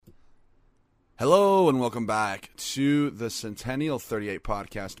Hello and welcome back to the Centennial 38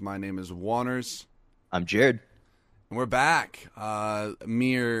 podcast. My name is Juaners. I'm Jared. And we're back.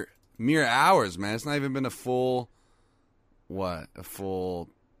 Mere hours, man. It's not even been a full. Hasn't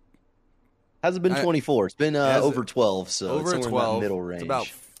been 24. It's been over 12, so over it's 12. In that middle range. It's about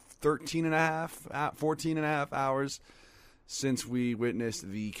 13 and a half, 14 and a half hours since we witnessed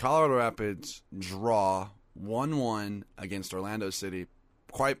the Colorado Rapids draw 1-1 against Orlando City.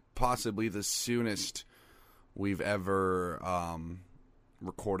 Quite possibly the soonest we've ever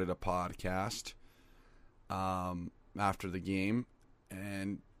recorded a podcast after the game.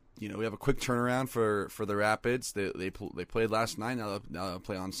 And, you know, we have a quick turnaround for the Rapids. They played last night. Now they'll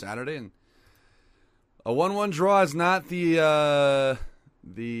play on Saturday. And a 1-1 draw is not the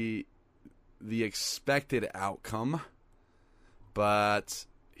expected outcome. But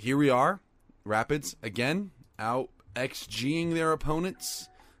here we are. Rapids, again, out XGing their opponents,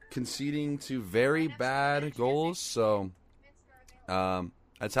 conceding to very bad goals. So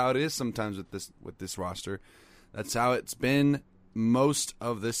that's how it is sometimes with this roster. That's how it's been most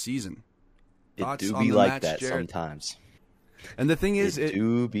of this season. Thoughts it do be like match, that Jared? Sometimes. And the thing is, it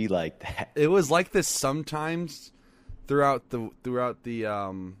do be like that. It was like this sometimes throughout the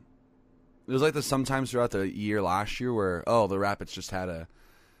year last year where the Rapids just had a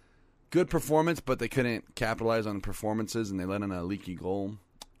good performance, but they couldn't capitalize on performances, and they let in a leaky goal.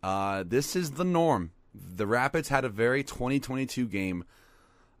 This is the norm. The Rapids had a very 2022 game,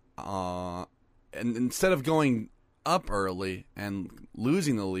 and instead of going up early and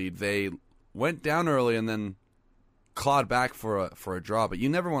losing the lead, they went down early and then clawed back for a draw. But you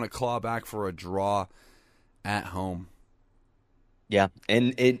never want to claw back for a draw at home. Yeah,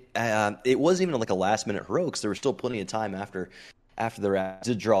 and it wasn't even like a last-minute heroic, because there was still plenty of time after the Rapids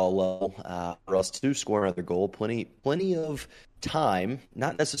did draw low for us to score another goal. Plenty of time,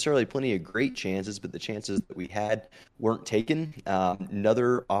 not necessarily plenty of great chances, but the chances that we had weren't taken.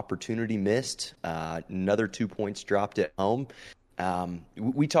 Another opportunity missed. Another 2 points dropped at home.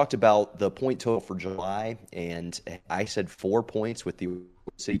 We talked about the point total for July, and I said 4 points, with the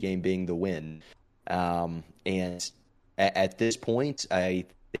City game being the win. And at this point, the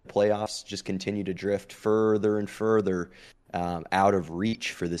playoffs just continue to drift further and further out of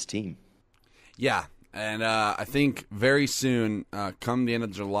reach for this team. Yeah, and I think very soon, come the end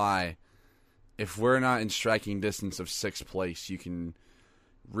of July, if we're not in striking distance of sixth place, you can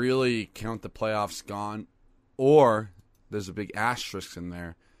really count the playoffs gone, or there's a big asterisk in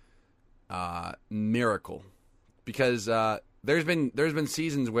there, miracle, because there's been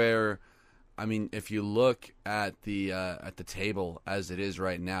seasons where, I mean, if you look at the table as it is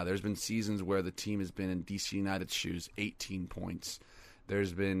right now, there's been seasons where the team has been in DC United's shoes, 18 points.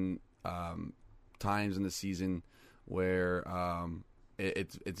 There's been times in the season where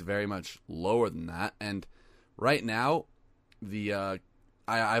it's very much lower than that. And right now,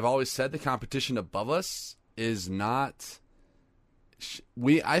 I've always said the competition above us is not.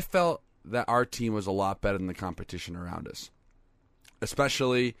 I felt that our team was a lot better than the competition around us,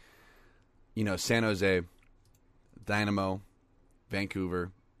 especially, you know, San Jose, Dynamo,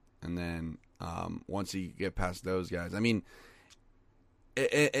 Vancouver, and then once you get past those guys, I mean,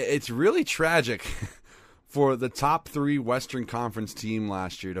 it's really tragic for the top three Western Conference team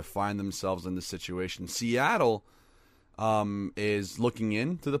last year to find themselves in this situation. Seattle is looking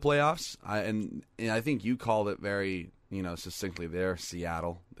into the playoffs, and I think you called it very, succinctly there,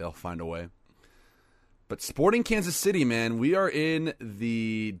 Seattle. They'll find a way. But Sporting Kansas City, man, we are in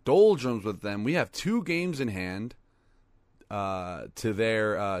the doldrums with them. We have 2 games in hand to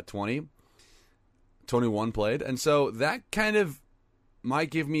their 20. 21 played. And so that kind of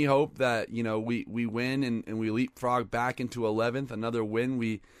might give me hope that, we win and we leapfrog back into 11th. Another win,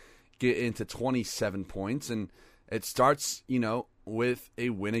 we get into 27 points. And it starts, with a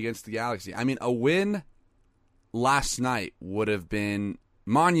win against the Galaxy. I mean, a win last night would have been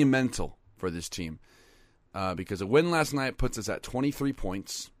monumental for this team. Because a win last night puts us at 23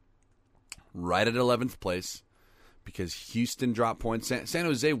 points, right at 11th place, because Houston dropped points. San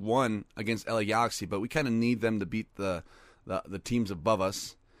Jose won against LA Galaxy, but we kind of need them to beat the teams above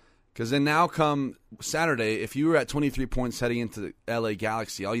us. Because then now come Saturday, if you were at 23 points heading into the LA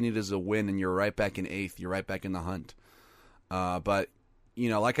Galaxy, all you need is a win, and you're right back in 8th. You're right back in the hunt. But,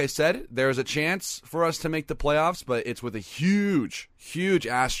 like I said, there's a chance for us to make the playoffs, but it's with a huge, huge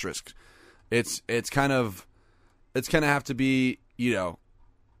asterisk. It's gonna have to be, the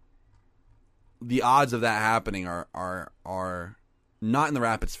odds of that happening are not in the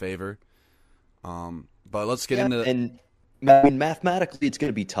Rapids' favor. But let's get into and I mean, mathematically it's going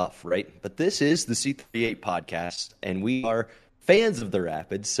to be tough, right? But this is the C38 podcast, and we are fans of the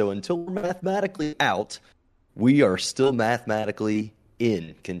Rapids. So until we're mathematically out, we are still mathematically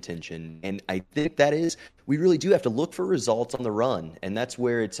in contention. And I think we really do have to look for results on the run. And that's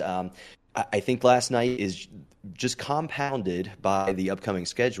where it's, I think last night is just compounded by the upcoming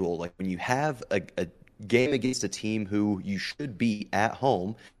schedule. Like when you have a game against a team who you should be at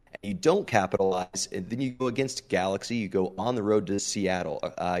home, and you don't capitalize, and then you go against Galaxy, you go on the road to Seattle,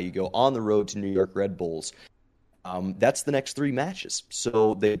 you go on the road to New York Red Bulls. That's the next 3 matches,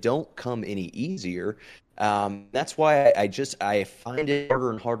 so they don't come any easier. That's why I find it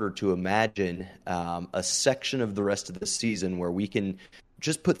harder and harder to imagine a section of the rest of the season where we can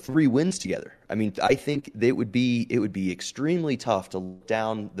just put 3 wins together. I mean, I think it would be extremely tough to look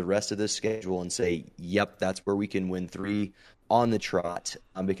down the rest of this schedule and say, yep, that's where we can win 3 on the trot,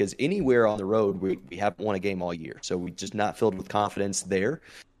 because anywhere on the road, we haven't won a game all year. So we're just not filled with confidence there.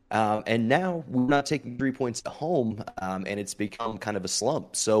 And now we're not taking 3 points at home, and it's become kind of a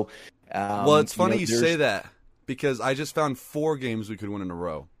slump. So, well, it's funny you say that, because I just found 4 games we could win in a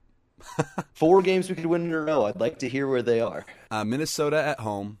row. 4 games we could win in a row. I'd like to hear where they are. Minnesota at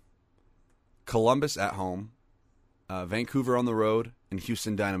home, Columbus at home, Vancouver on the road, and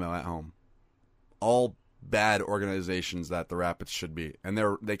Houston Dynamo at home. All bad organizations that the Rapids should be, and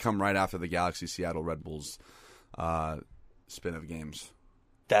they come right after the Galaxy Seattle Red Bulls spin of games.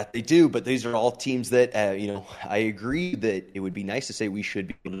 That they do, but these are all teams that I agree that it would be nice to say we should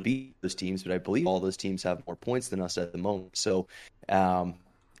be able to beat those teams, but I believe all those teams have more points than us at the moment. So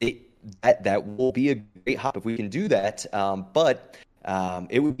that will be a great hop if we can do that. But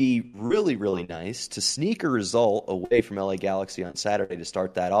it would be really, really nice to sneak a result away from LA Galaxy on Saturday to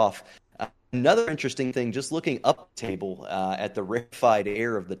start that off. Another interesting thing, just looking up the table at the rarefied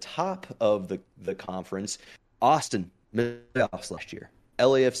air of the top of the conference, Austin missed the playoffs last year.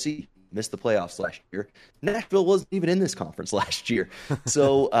 LAFC missed the playoffs last year. Nashville wasn't even in this conference last year.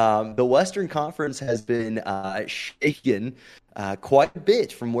 So the Western Conference has been shaken quite a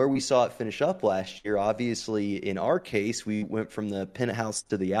bit from where we saw it finish up last year. Obviously, in our case, we went from the penthouse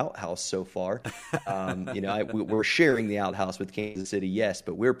to the outhouse so far. We're sharing the outhouse with Kansas City, yes,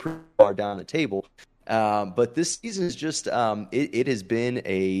 but we're pretty far down the table. But this season is just it has been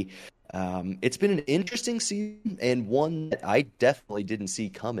it's been an interesting season, and one that I definitely didn't see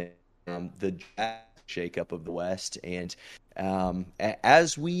coming. The shakeup of the West, and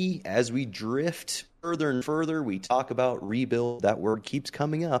as we drift further and further, we talk about rebuild. That word keeps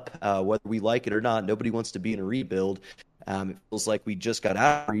coming up, whether we like it or not. Nobody wants to be in a rebuild. It feels like we just got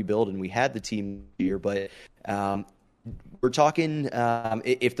out of rebuild and we had the team here, but we're talking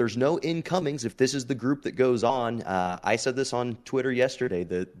if there's no incomings, if this is the group that goes on. I said this on Twitter yesterday.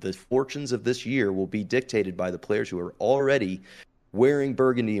 The fortunes of this year will be dictated by the players who are already wearing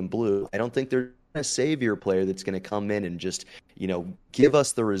burgundy and blue. I don't think there's a savior player that's going to come in and just, give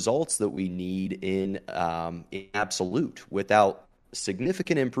us the results that we need in absolute without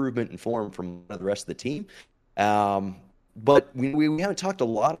significant improvement in form from the rest of the team. But we haven't talked a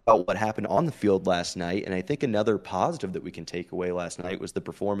lot about what happened on the field last night, and I think another positive that we can take away last night was the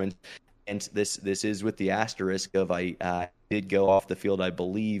performance. And this is with the asterisk of I did go off the field, I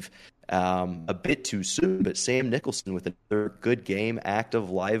believe, a bit too soon, but Sam Nicholson with another good game, active,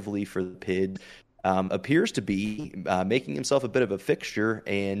 lively for the PID, appears to be making himself a bit of a fixture.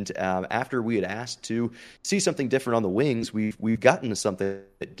 And after we had asked to see something different on the wings, we've gotten to something a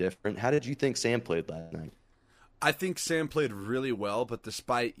bit different. How did you think Sam played last night? I think Sam played really well, but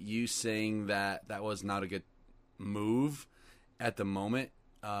despite you saying that was not a good move at the moment,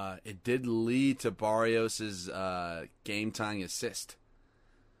 it did lead to Barrios' game-tying assist.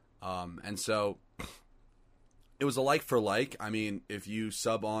 And so it was a like for like. I mean, if you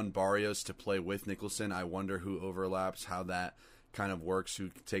sub on Barrios to play with Nicholson, I wonder who overlaps, how that kind of works, who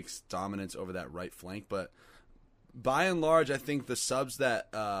takes dominance over that right flank. But by and large, I think the subs that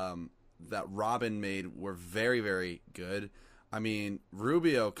Robin made were very, very good. I mean,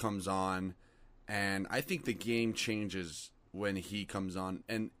 Rubio comes on, and I think the game changes when he comes on.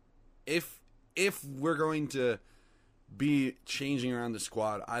 And if we're going to be changing around the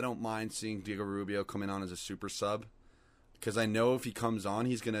squad, I don't mind seeing Diego Rubio coming on as a super sub, because I know if he comes on,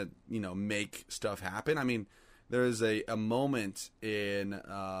 he's going to, make stuff happen. I mean, there is a moment in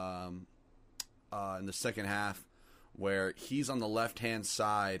the second half where he's on the left-hand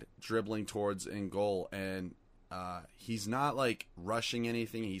side dribbling towards in goal, and he's not, rushing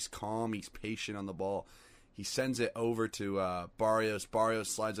anything. He's calm. He's patient on the ball. He sends it over to Barrios. Barrios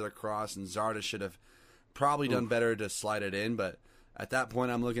slides it across, and Zarda should have probably done better to slide it in. But at that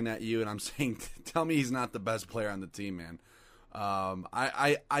point, I'm looking at you, and I'm saying, tell me he's not the best player on the team, man.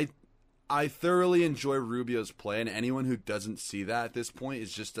 I I thoroughly enjoy Rubio's play, and anyone who doesn't see that at this point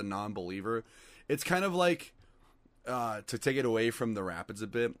is just a non-believer. It's kind of like, to take it away from the Rapids a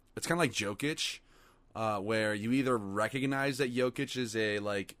bit, it's kind of like Jokic, where you either recognize that Jokic is a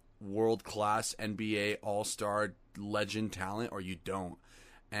like world-class NBA all-star legend talent, or you don't.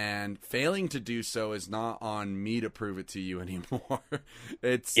 And failing to do so is not on me to prove it to you anymore.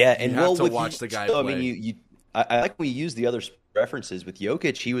 It's you have to watch the guy play. I mean, I like when you use the other references with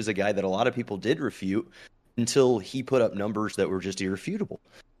Jokic. He was a guy that a lot of people did refute until he put up numbers that were just irrefutable.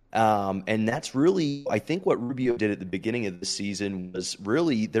 And that's really, I think, what Rubio did at the beginning of the season was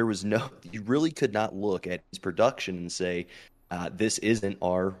really you really could not look at his production and say, this isn't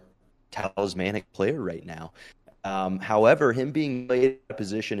our talismanic player right now. However, him being played in a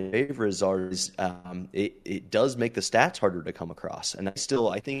position in favor as ours, it does make the stats harder to come across. And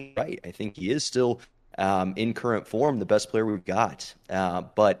I think right. I think he is still in current form the best player we've got.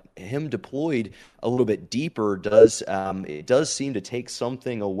 But him deployed a little bit deeper does seem to take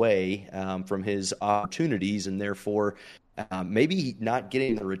something away from his opportunities, and therefore maybe not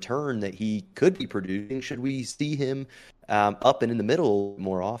getting the return that he could be producing. Should we see him up and in the middle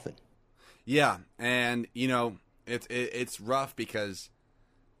more often? Yeah, and it's rough because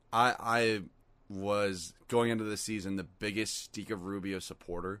I was going into the season the biggest Stick of Rubio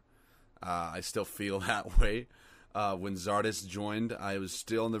supporter. I still feel that way. When Zardes joined, I was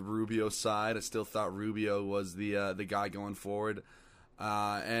still on the Rubio side. I still thought Rubio was the guy going forward.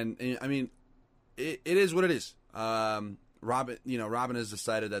 And I mean, it is what it is. Robin has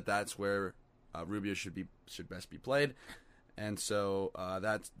decided that that's where Rubio should best be played, and so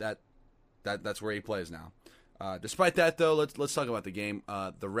that's where he plays now. Despite that, though, let's talk about the game.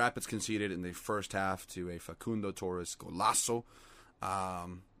 The Rapids conceded in the first half to a Facundo Torres golazo.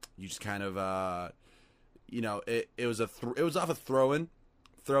 You just kind of, it was off a throw-in.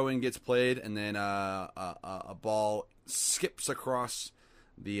 Throw-in gets played, and then a ball skips across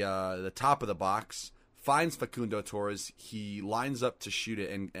the top of the box, finds Facundo Torres. He lines up to shoot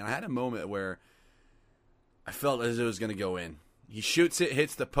it, and I had a moment where I felt as it was going to go in. He shoots it,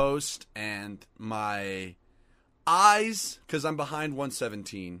 hits the post, and my eyes, because I'm behind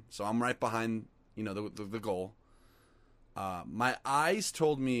 117, so I'm right behind, the goal. My eyes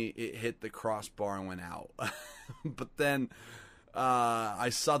told me it hit the crossbar and went out. But then I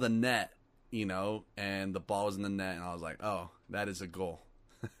saw the net, and the ball was in the net, and I was like, oh, that is a goal.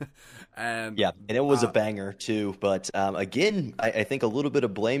 and it was a banger too. But again, I think a little bit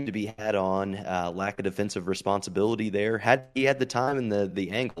of blame to be had on lack of defensive responsibility there. He had the time and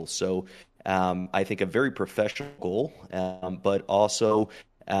the angle, so I think a very professional goal, but also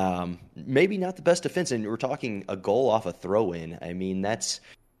maybe not the best defense. And we're talking a goal off a throw-in. I mean, that's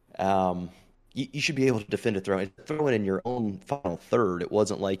you should be able to defend a throw-in in your own final third. It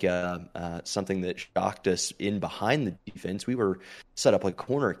wasn't like something that shocked us in behind the defense. We were set up like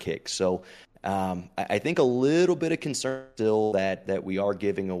corner kicks. So I think a little bit of concern still that we are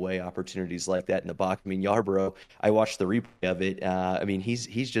giving away opportunities like that in the box. I mean, Yarborough, I watched the replay of it. I mean,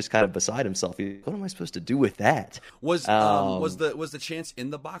 he's just kind of beside himself. What am I supposed to do with that? Was the chance in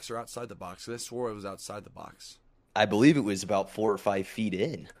the box or outside the box? I swore it was outside the box. I believe it was about 4 or 5 feet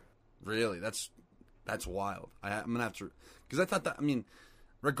in. Really, that's wild. I'm gonna have to, because I thought that. I mean,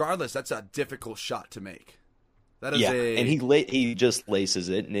 regardless, that's a difficult shot to make. That is and he just laces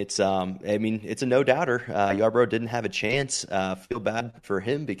it, and it's it's a no doubter. Yarborough didn't have a chance. Feel bad for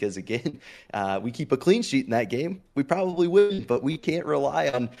him because again, we keep a clean sheet in that game. We probably win, but we can't rely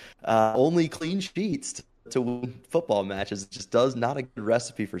on only clean sheets to win football matches. It just does not a good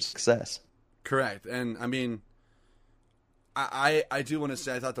recipe for success. Correct, and I mean. I do want to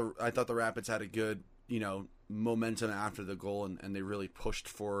say I thought the Rapids had a good momentum after the goal and they really pushed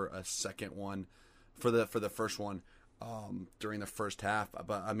for a second one for the first one during the first half.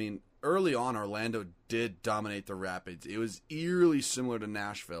 But I mean early on Orlando did dominate the Rapids. It was eerily similar to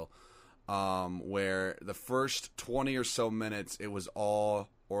Nashville, where the first 20 or so minutes it was all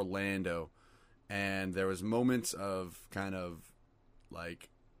Orlando, and there was moments of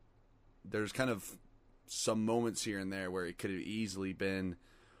some moments here and there where it could have easily been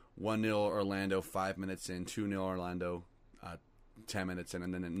 1-0 Orlando 5 minutes in, 2-0 Orlando 10 minutes in,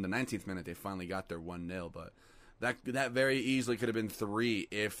 and then in the 19th minute they finally got their 1-0. But that very easily could have been 3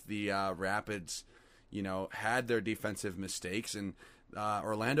 if the Rapids, had their defensive mistakes, and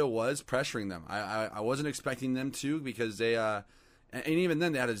Orlando was pressuring them. I wasn't expecting them to, because they and even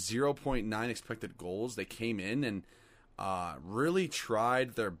then they had a 0.9 expected goals. They came in and really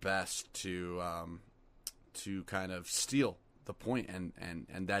tried their best to kind of steal the point,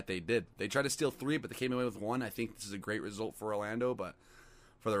 and that they did. They tried to steal 3, but they came away with 1. I think this is a great result for Orlando, but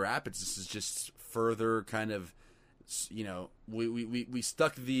for the Rapids. This is just further kind of, we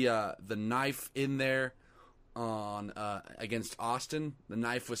stuck the knife in there on against Austin. The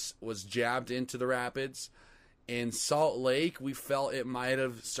knife was jabbed into the Rapids. In Salt Lake, we felt it might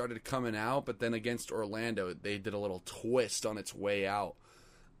have started coming out, but then against Orlando, they did a little twist on its way out.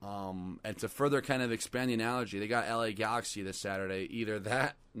 And to further kind of expand the analogy, they got LA Galaxy this Saturday. Either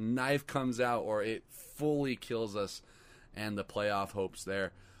that knife comes out or it fully kills us and the playoff hopes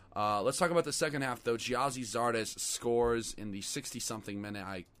there. Let's talk about the second half, though. Giazzi Zardes scores in the 60-something minute.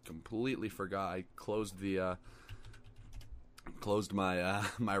 I completely forgot. I closed my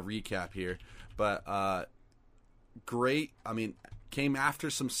my recap here. But great. I mean, came after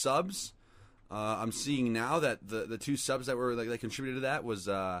some subs. I'm seeing now that the two subs that were that contributed to that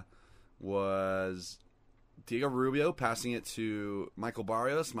was Diego Rubio passing it to Michael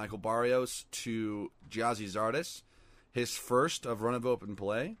Barrios to Giazzi Zardes, his first of run of open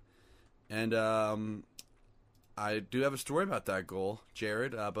play. And I do have a story about that goal,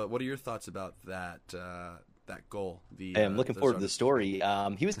 Jared. But what are your thoughts about that goal? I'm looking forward to the story.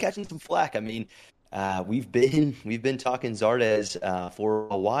 He was catching some flack. I mean, we've been talking Zardes for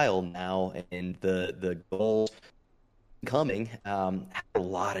a while now, and the goals coming. Had a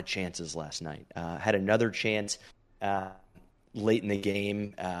lot of chances last night. Had another chance late in the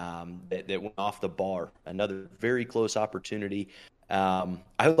game that went off the bar. Another very close opportunity. I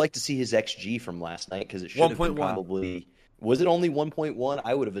would like to see his XG from last night because it should have been probably. Was it only 1.1?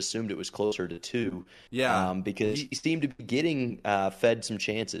 I would have assumed it was closer to 2. Yeah. Because he seemed to be getting fed some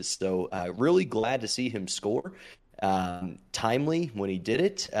chances. So really glad to see him score. Timely when he did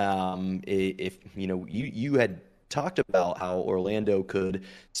it. If you had talked about how Orlando could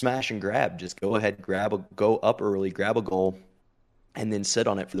smash and grab, just go ahead, go up early, grab a goal, and then sit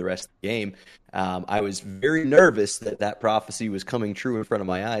on it for the rest of the game. I was very nervous that prophecy was coming true in front of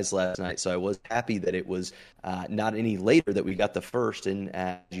my eyes last night, so I was happy that it was not any later that we got the first. And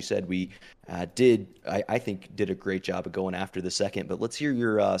as you said, we I think, did a great job of going after the second. But let's hear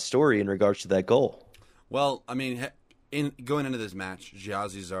your story in regards to that goal. Well, I mean, going into this match,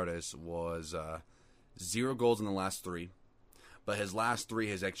 Giazzi Zardes was 0 goals in the last 3, but his last 3,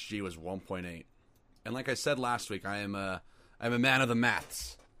 his XG was 1.8. And like I said last week, I'm a man of the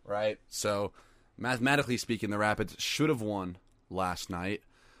maths, right? So, mathematically speaking, the Rapids should have won last night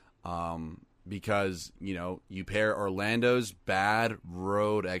because, you pair Orlando's bad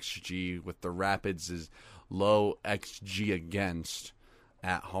road XG with the Rapids' low XG against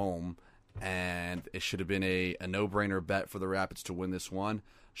at home, and it should have been a no-brainer bet for the Rapids to win this one.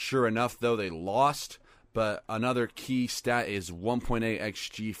 Sure enough, though, they lost, but another key stat is 1.8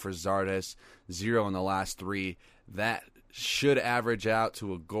 XG for Zardes, 0 in the last 3. That should average out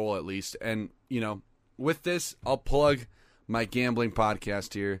to a goal at least. And, with this, I'll plug my gambling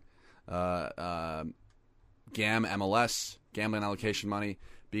podcast here, GAM MLS, Gambling Allocation Money,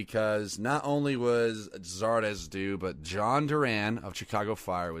 because not only was Zardes due, but John Duran of Chicago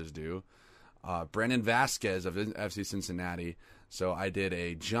Fire was due, Brandon Vasquez of FC Cincinnati. So I did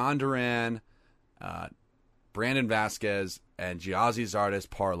a John Duran, Brandon Vasquez, and Giazzi Zardes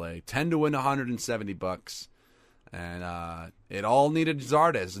parlay, 10 to win $170. And it all needed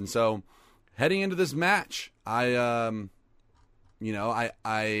Zardes. And so heading into this match, I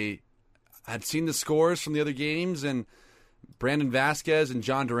had seen the scores from the other games, and Brandon Vasquez and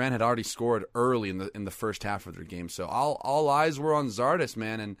John Duran had already scored early in the first half of their game. So all eyes were on Zardes,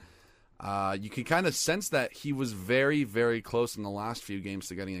 man. And you could kind of sense that he was very, very close in the last few games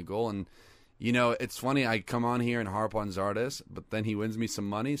to getting a goal. And, it's funny. I come on here and harp on Zardes, but then he wins me some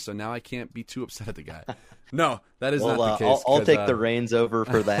money, so now I can't be too upset at the guy. No, that is not the case. I'll take the reins over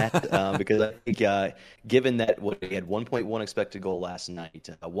for that because I think given that he had 1.1 expected goal last night,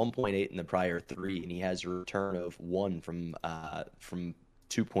 1.8 in the prior 3, and he has a return of 1 from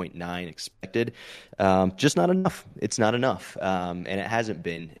 2.9 expected, just not enough. It's not enough, and it hasn't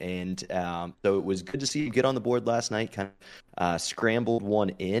been. And so it was good to see him get on the board last night, kind of scrambled one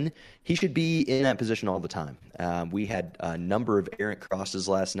in. He should be in that position all the time. We had a number of errant crosses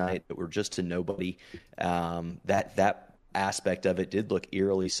last night that were just to nobody. That aspect of it did look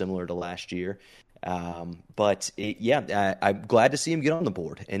eerily similar to last year. I'm glad to see him get on the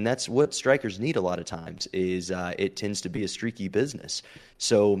board, and that's what strikers need a lot of times. Is it tends to be a streaky business.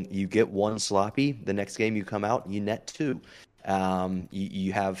 So you get one sloppy, the next game you come out, you net 2.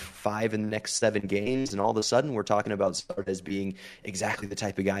 You have 5 in the next 7 games, and all of a sudden we're talking about Zardes being exactly the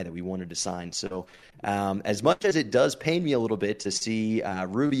type of guy that we wanted to sign. So as much as it does pain me a little bit to see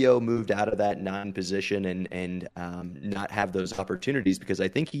Rubio moved out of that 9 position and not have those opportunities, because I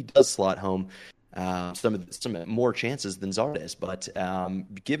think he does slot home some more chances than Zardes. But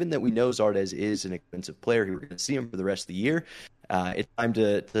given that we know Zardes is an expensive player, we're going to see him for the rest of the year. It's time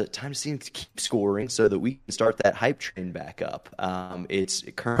to see him keep scoring so that we can start that hype train back up. It's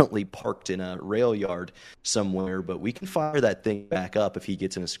currently parked in a rail yard somewhere, but we can fire that thing back up if he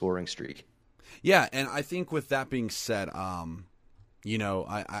gets in a scoring streak. Yeah, and I think with that being said, I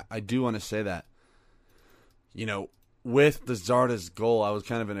do want to say that, with the Zardes goal, I was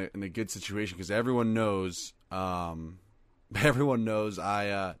kind of in a good situation because everyone knows I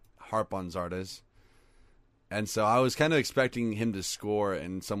harp on Zardes. And so I was kind of expecting him to score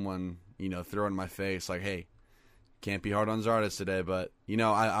and someone, throw in my face like, hey, can't be hard on Zardes today. But,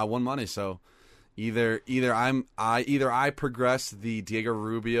 I won money. So either I progress the Diego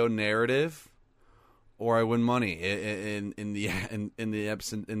Rubio narrative or I win money in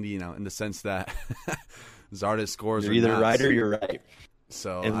the sense that Zardes scores. You're either right or you're right.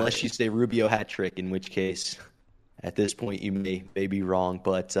 So unless you say Rubio hat trick, in which case at this point you may be wrong.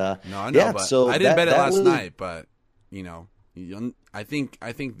 But no, I know. yeah, but so I didn't bet it last night, but I think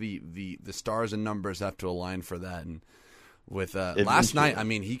the stars and numbers have to align for that. And with last night, I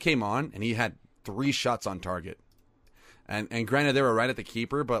mean, he came on and he had 3 shots on target. And granted, they were right at the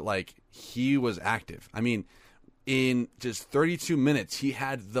keeper, but like he was active. I mean, in just 32 minutes, he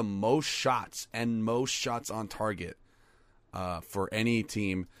had the most shots and most shots on target for any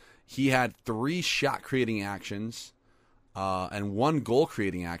team. He had 3 shot creating actions and 1 goal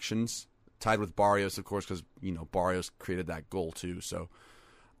creating actions, tied with Barrios, of course, because Barrios created that goal too. So,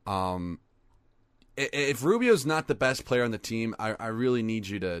 if Rubio's not the best player on the team, I really need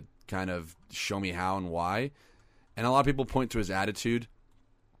you to kind of show me how and why. And a lot of people point to his attitude.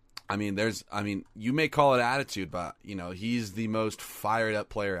 I mean, you may call it attitude, but he's the most fired up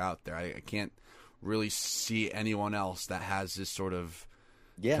player out there. I can't really see anyone else that has this sort of.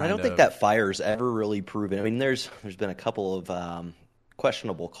 Yeah, and I don't think that fire's ever really proven. I mean, there's been a couple of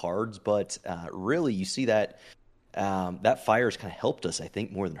questionable cards, but really you see that that fire's kind of helped us, I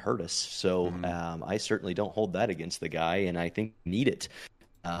think, more than hurt us. So I certainly don't hold that against the guy, and I think we need it.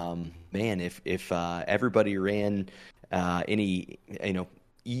 Man, if everybody ran any,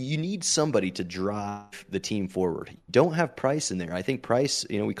 you need somebody to drive the team forward. You don't have Price in there. I think Price,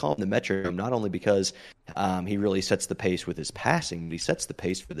 we call him the metronome not only because he really sets the pace with his passing, but he sets the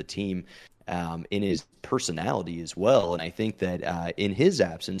pace for the team in his personality as well. And I think that in his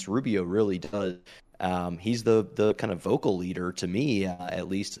absence, Rubio really does. He's the kind of vocal leader to me, at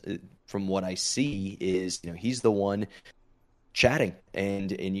least from what I see, is he's the one chatting, and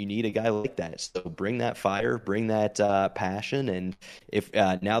you need a guy like that. So bring that fire, bring that passion, and if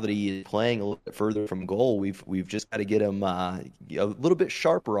now that he is playing a little bit further from goal, we've just got to get him a little bit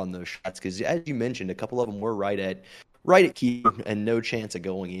sharper on those shots, because as you mentioned, a couple of them were right at keeper and no chance of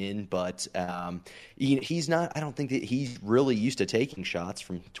going in. But he's not. I don't think that he's really used to taking shots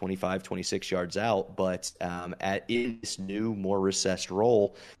from 25, 26 yards out. But in this new, more recessed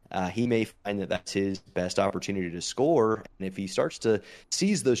role, he may find that that's his best opportunity to score. And if he starts to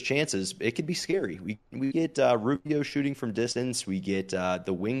seize those chances, it could be scary. We get Rubio shooting from distance. We get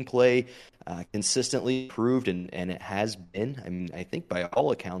the wing play consistently improved, and it has been. I mean, I think by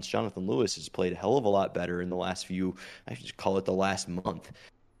all accounts, Jonathan Lewis has played a hell of a lot better in the last few, I should call it the last month.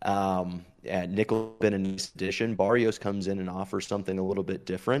 Nickel's been a nice addition. Barrios comes in and offers something a little bit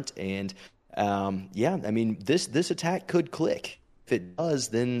different. And I mean, this attack could click. If it does,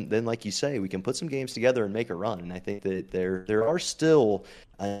 then like you say, we can put some games together and make a run. And I think that there are still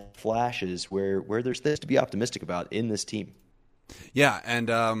flashes where there's this to be optimistic about in this team. Yeah,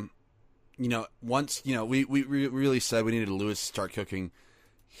 and once we really said we needed Lewis to start cooking.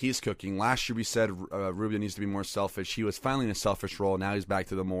 He's cooking. Last year we said Rubio needs to be more selfish. He was finally in a selfish role. Now he's back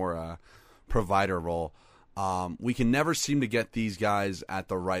to the more provider role. We can never seem to get these guys at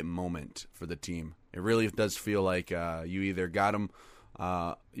the right moment for the team. It really does feel like you either got them,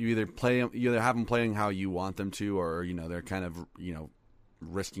 you either have them playing how you want them to, or they're kind of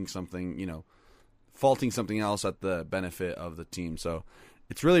risking something, faulting something else at the benefit of the team. So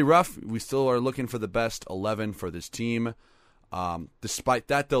it's really rough. We still are looking for the best 11 for this team. Despite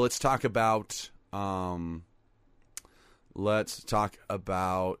that, though, let's talk about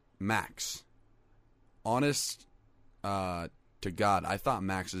Max. Honest to God, I thought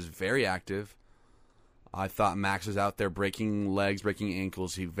Max was very active. I thought Max was out there breaking legs, breaking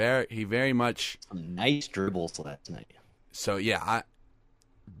ankles. He very much some nice dribbles last night. So yeah,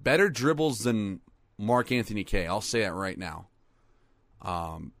 better dribbles than Mark Anthony K. I'll say that right now.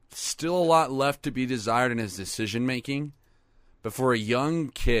 Still a lot left to be desired in his decision making, but for a young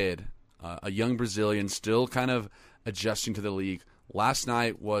kid, a young Brazilian, still kind of adjusting to the league, last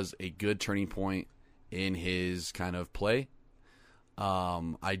night was a good turning point in his kind of play.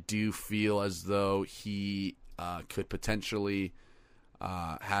 I do feel as though he could potentially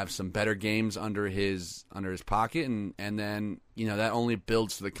have some better games under his pocket, and then that only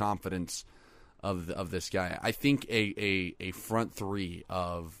builds to the confidence of this guy. I think a front three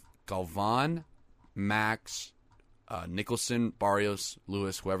of Galvan, Max, Nicholson, Barrios,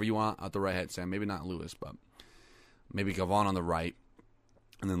 Lewis, whoever you want at the right hand, Sam. Maybe not Lewis, but maybe Galvan on the right,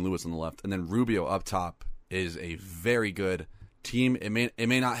 and then Lewis on the left, and then Rubio up top is a very good team. It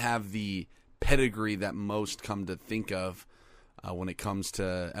may not have the pedigree that most come to think of when it comes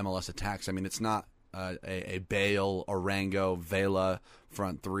to MLS attacks. I mean, it's not a Bale, Orango, Vela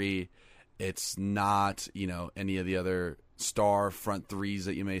front three. It's not any of the other star front threes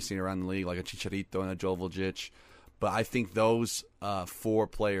that you may see around the league, like a Chicharito and a Joveljic. But I think those 4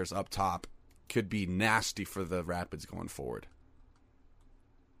 players up top could be nasty for the Rapids going forward.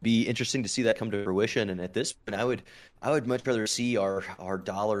 Be interesting to see that come to fruition. And at this point, I would much rather see our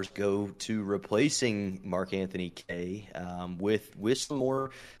dollars go to replacing Mark Anthony Kaye with some more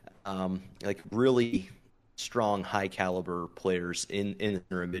like really strong, high caliber players in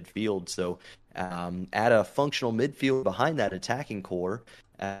the midfield. So add a functional midfield behind that attacking core.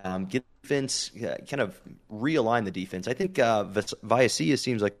 Get defense, kind of realign the defense. I think Viacia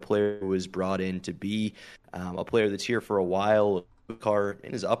seems like a player who was brought in to be a player that's here for a while. Car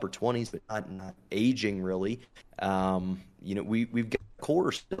in his upper 20s, but not aging really. We've got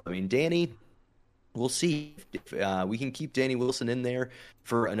core still. I mean, Danny, we'll see if we can keep Danny Wilson in there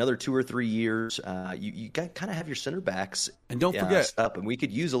for another 2 or 3 years. You got kind of have your center backs, and don't forget up, and we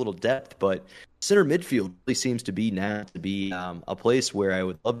could use a little depth, but center midfield really seems to be a place where I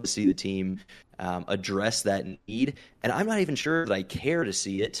would love to see the team address that need. And I'm not even sure that I care to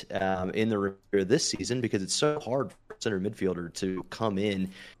see it in the remainder of this season, because it's so hard for a center midfielder to come in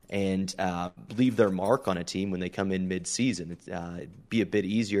and leave their mark on a team when they come in mid-season. It'd be a bit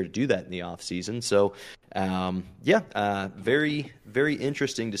easier to do that in the off-season. So, very, very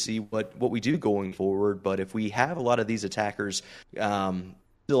interesting to see what we do going forward. But if we have a lot of these attackers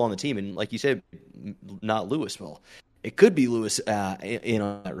still on the team, and like you said, not Lewis, well, it could be Lewis in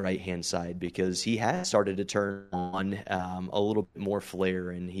on that right-hand side, because he has started to turn on a little bit more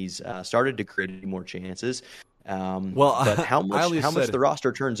flair, and he's started to create more chances. But how much the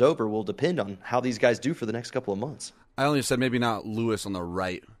roster turns over will depend on how these guys do for the next couple of months. I only said maybe not Lewis on the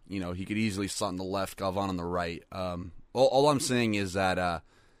right. He could easily slot on the left, Galvan on the right. All I'm saying is that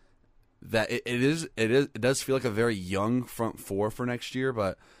it does feel like a very young front four for next year,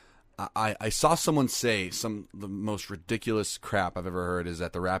 but I saw someone say the most ridiculous crap I've ever heard is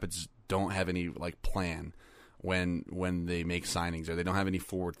that the Rapids don't have any plan when they make signings, or they don't have any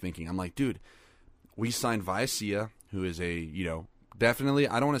forward thinking. I'm like, dude, we signed Viacia, who is definitely,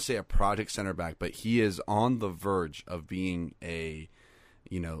 I don't want to say a project center back, but he is on the verge of being a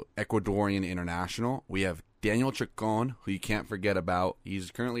Ecuadorian international. We have Daniel Chacon, who you can't forget about.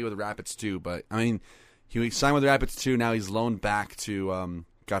 He's currently with Rapids 2, but I mean, he signed with Rapids 2. Now he's loaned back to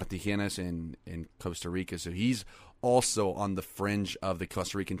Cartagenas in Costa Rica, so he's also on the fringe of the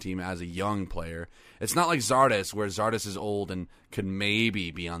Costa Rican team as a young player. It's not like Zardes, where Zardes is old and could maybe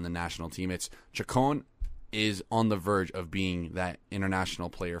be on the national team. It's Chacon is on the verge of being that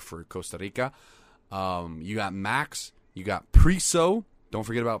international player for Costa Rica. You got Max, you got Priso. Don't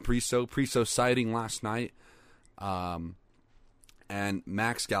forget about Priso. Priso sighting last night. And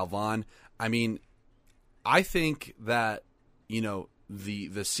Max Galvan. I mean, I think that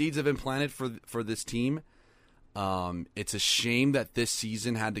the seeds have been planted for this team. It's a shame that this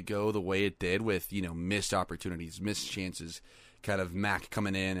season had to go the way it did, with missed opportunities, missed chances, kind of Mac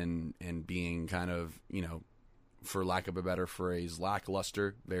coming in and being kind of for lack of a better phrase,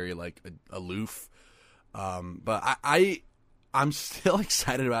 lackluster, very aloof. But I'm still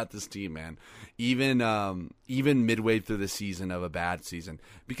excited about this team, man. Even midway through the season of a bad season,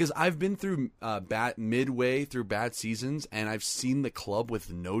 because I've been through midway through bad seasons, and I've seen the club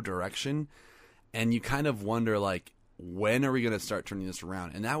with no direction. And you kind of wonder, when are we going to start turning this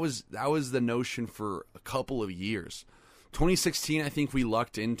around? And that was the notion for a couple of years. 2016, I think we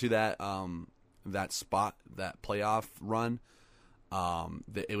lucked into that spot, that playoff run.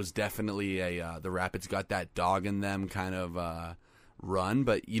 It was definitely the Rapids got that dog in them kind of run,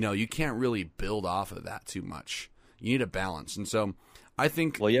 but you can't really build off of that too much. You need a balance, and so I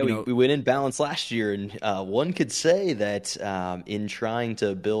think. Well, yeah, we went in balance last year, and one could say that in trying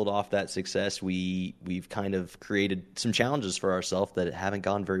to build off that success, we've kind of created some challenges for ourselves that haven't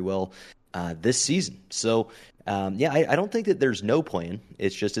gone very well this season. So I don't think that there's no plan.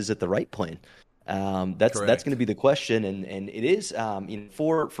 It's just, is it the right plan? That's Correct. going to be the question, and it is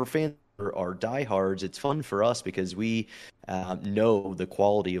for fans who are diehards. It's fun for us because we know the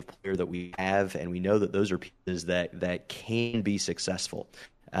quality of player that we have, and we know that those are pieces that can be successful.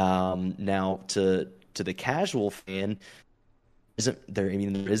 Now to the casual fan, isn't there? I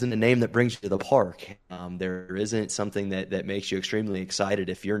mean, there isn't a name that brings you to the park. There isn't something that makes you extremely excited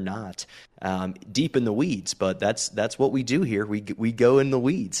if you're not deep in the weeds. But that's what we do here. We go in the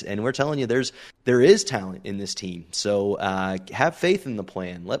weeds, and we're telling you there is talent in this team. So have faith in the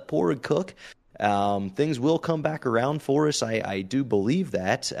plan. Let Porrig cook. Things will come back around for us. I do believe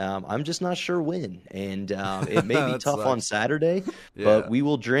that. I'm just not sure when, and it may be That tough on sucks. Saturday. But Yeah. we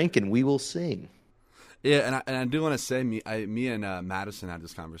will drink and we will sing. Yeah, and I do want to say, me and Madison had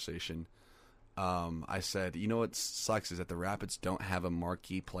this conversation. I said, you know what sucks is that the Rapids don't have a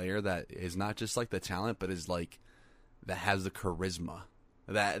marquee player that is not just like the talent, but is like that has the charisma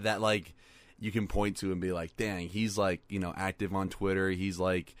that like you can point to and be like, dang, he's like active on Twitter. He's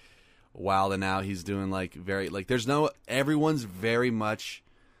like wilding out. He's doing like very like everyone's very much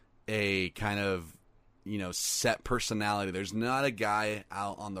a kind of set personality. There's not a guy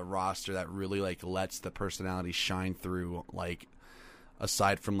out on the roster that really like lets the personality shine through, like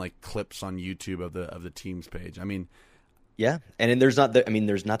aside from like clips on YouTube of the team's page. I mean, Yeah, and then there's not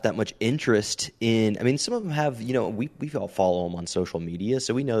there's not that much interest in. I mean, some of them have. We all follow them on social media,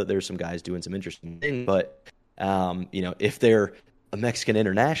 so we know that there's some guys doing some interesting things. But if they're a Mexican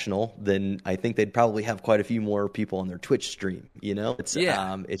international, then I think they'd probably have quite a few more people on their Twitch stream.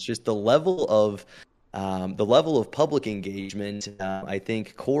 It's just the level of public engagement, I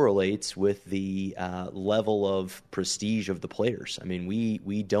think, correlates with the level of prestige of the players. I mean,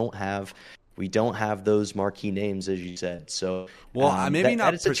 we don't have those marquee names, as you said. So, maybe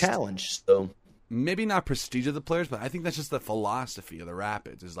not. That is a challenge. So maybe not prestige of the players, but I think that's just the philosophy of the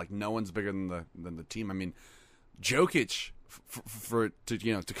Rapids. Is like no one's bigger than the team. I mean, Jokic,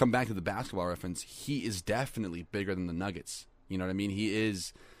 to come back to the basketball reference, he is definitely bigger than the Nuggets. You know what I mean? He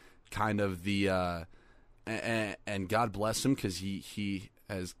is kind of the. And God bless him because he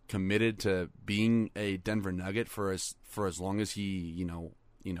has committed to being a Denver Nugget for as long as he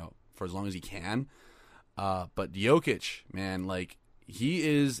for as long as he can. But Jokic, man, like he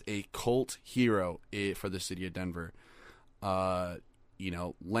is a cult hero for the city of Denver. Landeskog,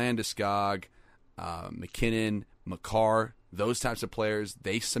 McKinnon, McCarr, those types of players,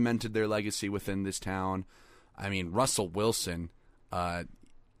 they cemented their legacy within this town. I mean, Russell Wilson.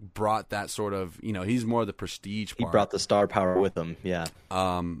 Brought that sort of, he's more the prestige part. He brought the star power with him, yeah.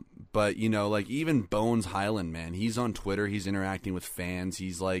 But, like even Bones Highland, man, he's on Twitter. He's interacting with fans.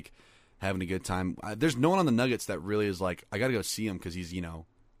 He's, like, having a good time. There's no one on the Nuggets that really is like, I got to go see him because he's, a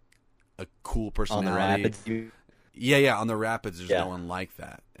cool personality. On the Rapids? Yeah, on the Rapids, there's no one like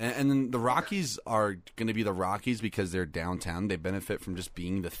that. And then the Rockies are going to be the Rockies because they're downtown. They benefit from just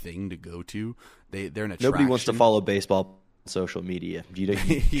being the thing to go to. They're an attraction. Nobody wants to follow baseball social media. You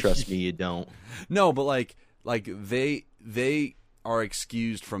trust me, you don't. No, but like they are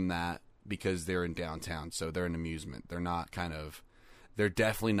excused from that because they're in downtown, so they're an amusement. They're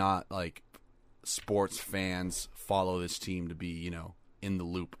definitely not like sports fans follow this team to be, in the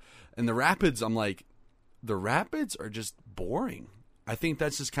loop. And the Rapids, I'm like, the Rapids are just boring. I think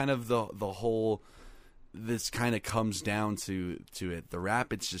that's just kind of the whole, this kind of comes down to it. The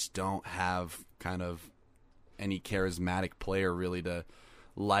Rapids just don't have kind of any charismatic player really to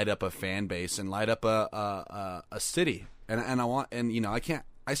light up a fan base and light up a city.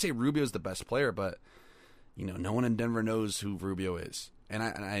 I say Rubio's the best player, but no one in Denver knows who Rubio is.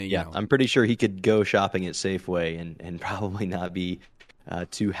 I'm pretty sure he could go shopping at Safeway and probably not be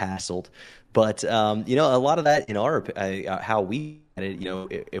too hassled. But a lot of that in how we at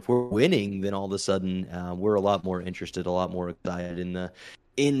it, if we're winning, then all of a sudden we're a lot more interested, a lot more excited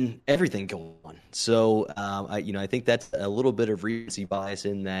in everything going on. So, I think that's a little bit of recency bias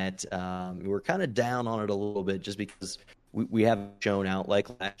in that we're kind of down on it a little bit just because we haven't shown out like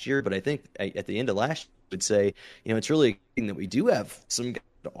last year. But I think at the end of last year, I would say, it's really exciting that we do have some guys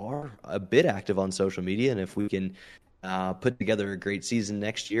that are a bit active on social media. And if we can put together a great season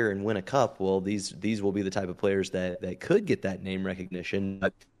next year and win a cup, well, these will be the type of players that could get that name recognition.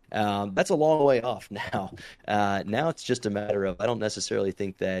 But that's a long way off now. Now it's just a matter of, I don't necessarily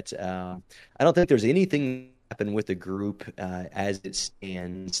think that, I don't think there's anything happen with the group as it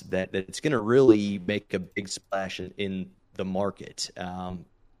stands that it's going to really make a big splash in the market.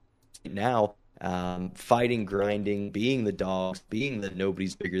 Now, fighting, grinding, being the dogs, being the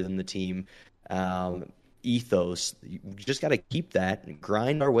nobody's bigger than the team, ethos. You just got to keep that and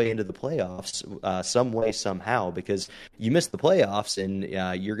grind our way into the playoffs some way, somehow, because you miss the playoffs and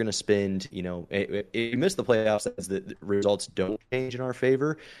you're going to spend, if you miss the playoffs, as the results don't change in our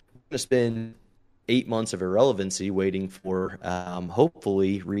favor, we're going to spend 8 months of irrelevancy waiting for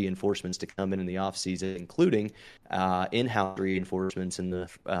hopefully reinforcements to come in the offseason, including in-house reinforcements in the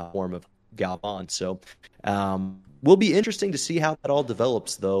form of Galvan. So will be interesting to see how that all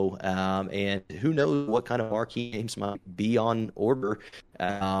develops, though, and who knows what kind of marquee games might be on order.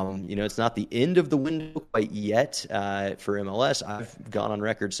 It's not the end of the window quite yet for MLS. I've gone on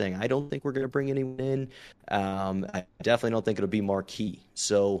record saying I don't think we're going to bring anyone in. I definitely don't think it'll be marquee.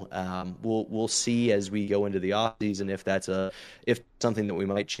 So we'll see as we go into the offseason if that's if something that we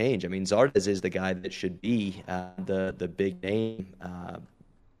might change. I mean, Zardes is the guy that should be the big name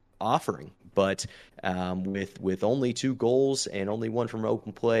offering. But with only 2 goals and only 1 from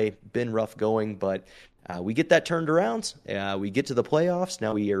open play, been rough going. But we get that turned around. We get to the playoffs.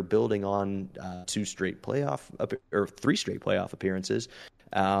 Now we are building on 3 straight playoff appearances.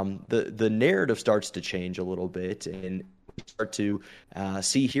 The narrative starts to change a little bit, and we start to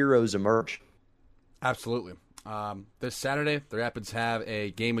see heroes emerge. Absolutely. This Saturday, the Rapids have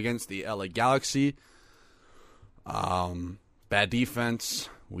a game against the LA Galaxy. Bad defense.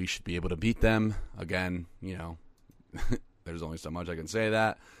 We should be able to beat them. Again, there's only so much I can say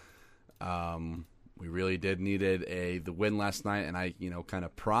that. We really did needed the win last night, and I, kind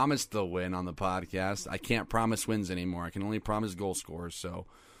of promised the win on the podcast. I can't promise wins anymore. I can only promise goal scores. So,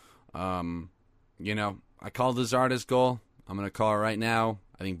 I called the Zardes goal. I'm going to call it right now.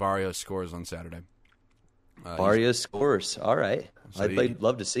 I think Barrios scores on Saturday. Barrios scores. All right. So I'd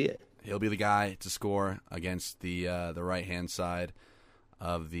love to see it. He'll be the guy to score against the right-hand side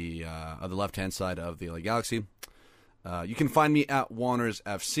of the left-hand side of the LA Galaxy. You can find me at Warners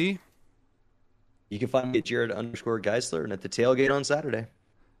FC. You can find me at Jared_Geisler and at the tailgate on Saturday.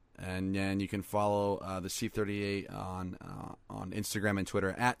 And then you can follow the C38 on Instagram and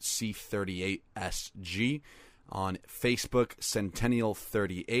Twitter at C38SG. On Facebook,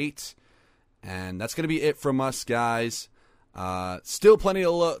 Centennial38. And that's going to be it from us, guys. Still plenty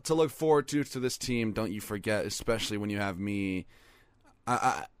to look forward to this team. Don't you forget, especially when you have me.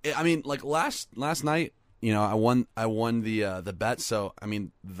 I mean, like last night, I won the bet. So I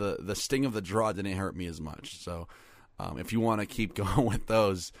mean, the sting of the draw didn't hurt me as much. So if you want to keep going with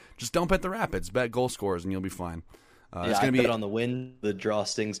those, just don't bet the Rapids. Bet goal scorers, and you'll be fine. It's going to be on the win. The draw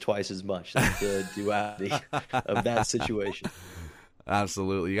stings twice as much. That's the duality of that situation.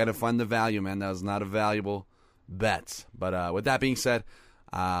 Absolutely, you got to find the value, man. That was not a valuable bet. But with that being said,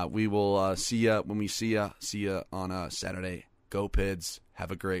 we will see you when we see you on Saturday. Go Pids.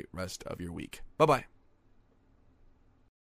 Have a great rest of your week. Bye-bye.